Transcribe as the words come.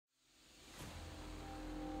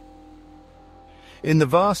In the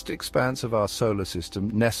vast expanse of our solar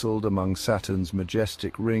system, nestled among Saturn's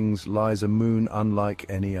majestic rings, lies a moon unlike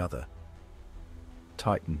any other.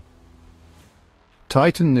 Titan.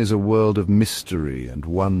 Titan is a world of mystery and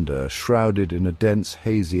wonder, shrouded in a dense,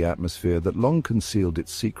 hazy atmosphere that long concealed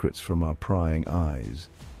its secrets from our prying eyes.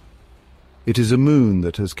 It is a moon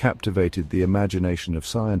that has captivated the imagination of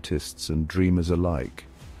scientists and dreamers alike,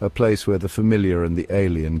 a place where the familiar and the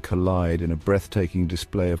alien collide in a breathtaking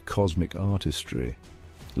display of cosmic artistry.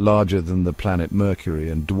 Larger than the planet Mercury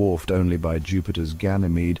and dwarfed only by Jupiter's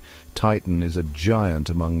Ganymede, Titan is a giant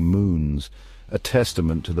among moons, a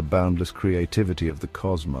testament to the boundless creativity of the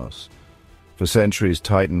cosmos. For centuries,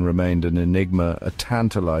 Titan remained an enigma, a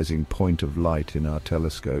tantalizing point of light in our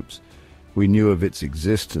telescopes. We knew of its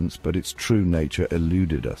existence, but its true nature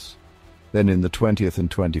eluded us. Then in the 20th and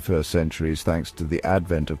 21st centuries, thanks to the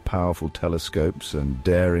advent of powerful telescopes and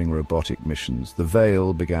daring robotic missions, the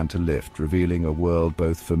veil began to lift, revealing a world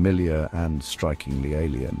both familiar and strikingly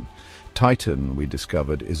alien. Titan, we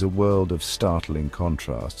discovered, is a world of startling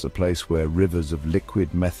contrasts, a place where rivers of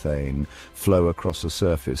liquid methane flow across a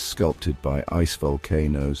surface sculpted by ice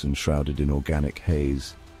volcanoes and shrouded in organic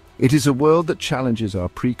haze. It is a world that challenges our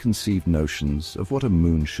preconceived notions of what a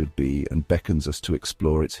moon should be and beckons us to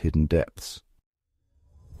explore its hidden depths.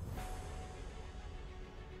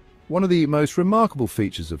 One of the most remarkable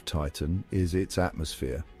features of Titan is its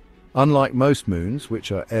atmosphere. Unlike most moons,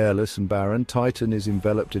 which are airless and barren, Titan is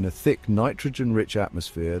enveloped in a thick, nitrogen-rich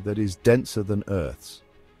atmosphere that is denser than Earth's.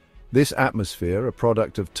 This atmosphere, a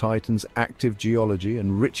product of Titan's active geology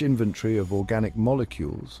and rich inventory of organic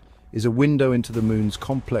molecules, is a window into the moon's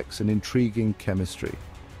complex and intriguing chemistry.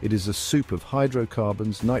 It is a soup of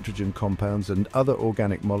hydrocarbons, nitrogen compounds, and other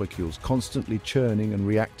organic molecules constantly churning and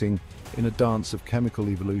reacting in a dance of chemical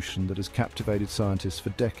evolution that has captivated scientists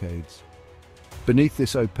for decades. Beneath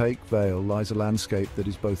this opaque veil lies a landscape that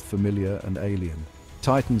is both familiar and alien.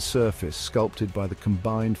 Titan's surface, sculpted by the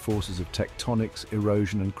combined forces of tectonics,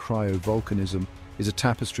 erosion, and cryovolcanism, is a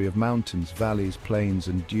tapestry of mountains, valleys, plains,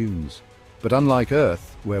 and dunes. But unlike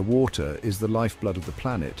Earth, where water is the lifeblood of the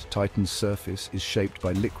planet, Titan's surface is shaped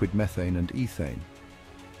by liquid methane and ethane.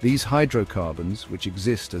 These hydrocarbons, which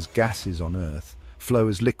exist as gases on Earth, flow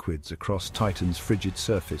as liquids across Titan's frigid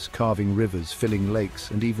surface, carving rivers, filling lakes,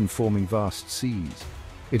 and even forming vast seas.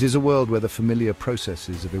 It is a world where the familiar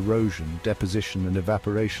processes of erosion, deposition, and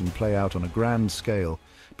evaporation play out on a grand scale,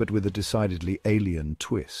 but with a decidedly alien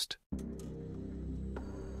twist.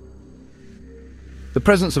 The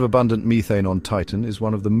presence of abundant methane on Titan is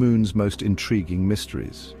one of the moon's most intriguing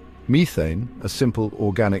mysteries. Methane, a simple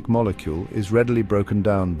organic molecule, is readily broken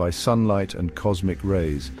down by sunlight and cosmic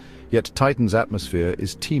rays, yet Titan's atmosphere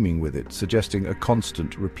is teeming with it, suggesting a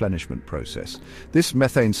constant replenishment process. This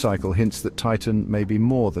methane cycle hints that Titan may be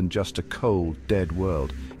more than just a cold, dead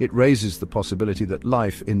world. It raises the possibility that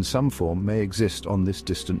life, in some form, may exist on this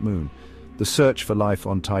distant moon. The search for life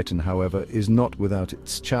on Titan, however, is not without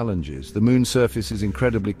its challenges. The moon's surface is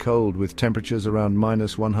incredibly cold, with temperatures around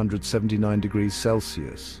 -179 degrees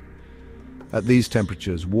Celsius. At these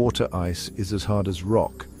temperatures, water ice is as hard as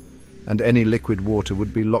rock, and any liquid water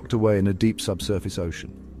would be locked away in a deep subsurface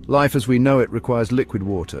ocean. Life as we know it requires liquid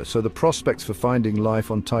water, so the prospects for finding life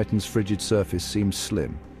on Titan's frigid surface seem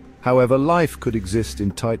slim. However, life could exist in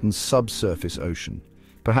Titan's subsurface ocean,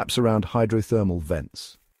 perhaps around hydrothermal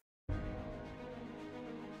vents.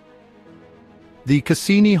 The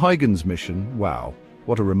Cassini-Huygens mission, wow,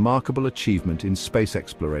 what a remarkable achievement in space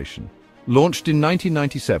exploration. Launched in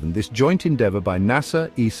 1997, this joint endeavor by NASA,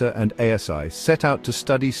 ESA, and ASI set out to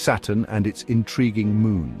study Saturn and its intriguing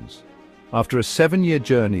moons. After a 7-year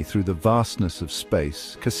journey through the vastness of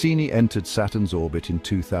space, Cassini entered Saturn's orbit in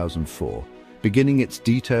 2004, beginning its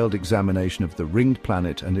detailed examination of the ringed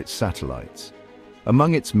planet and its satellites.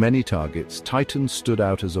 Among its many targets, Titan stood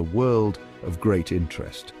out as a world of great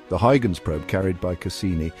interest. The Huygens probe, carried by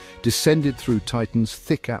Cassini, descended through Titan's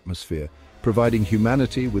thick atmosphere, providing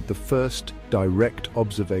humanity with the first direct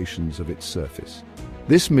observations of its surface.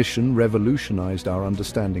 This mission revolutionized our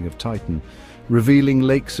understanding of Titan, revealing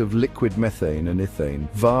lakes of liquid methane and ethane,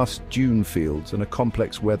 vast dune fields, and a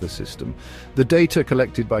complex weather system. The data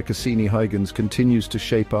collected by Cassini-Huygens continues to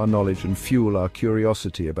shape our knowledge and fuel our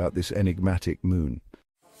curiosity about this enigmatic moon.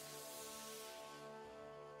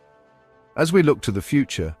 As we look to the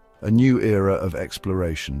future, a new era of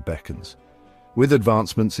exploration beckons. With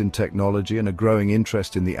advancements in technology and a growing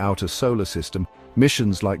interest in the outer solar system,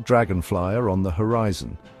 missions like Dragonfly are on the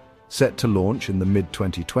horizon. Set to launch in the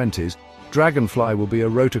mid-2020s, Dragonfly will be a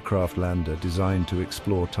rotorcraft lander designed to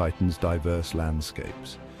explore Titan's diverse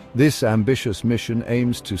landscapes. This ambitious mission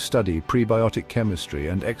aims to study prebiotic chemistry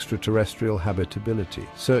and extraterrestrial habitability,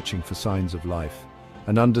 searching for signs of life,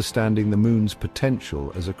 and understanding the Moon's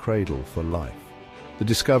potential as a cradle for life. The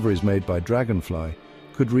discoveries made by Dragonfly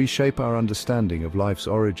could reshape our understanding of life's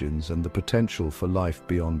origins and the potential for life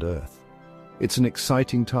beyond Earth. It's an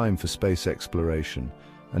exciting time for space exploration,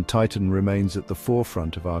 and Titan remains at the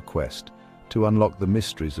forefront of our quest to unlock the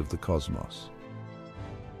mysteries of the cosmos.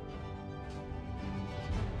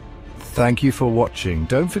 Thank you for watching.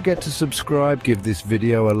 Don't forget to subscribe, give this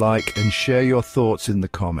video a like, and share your thoughts in the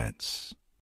comments.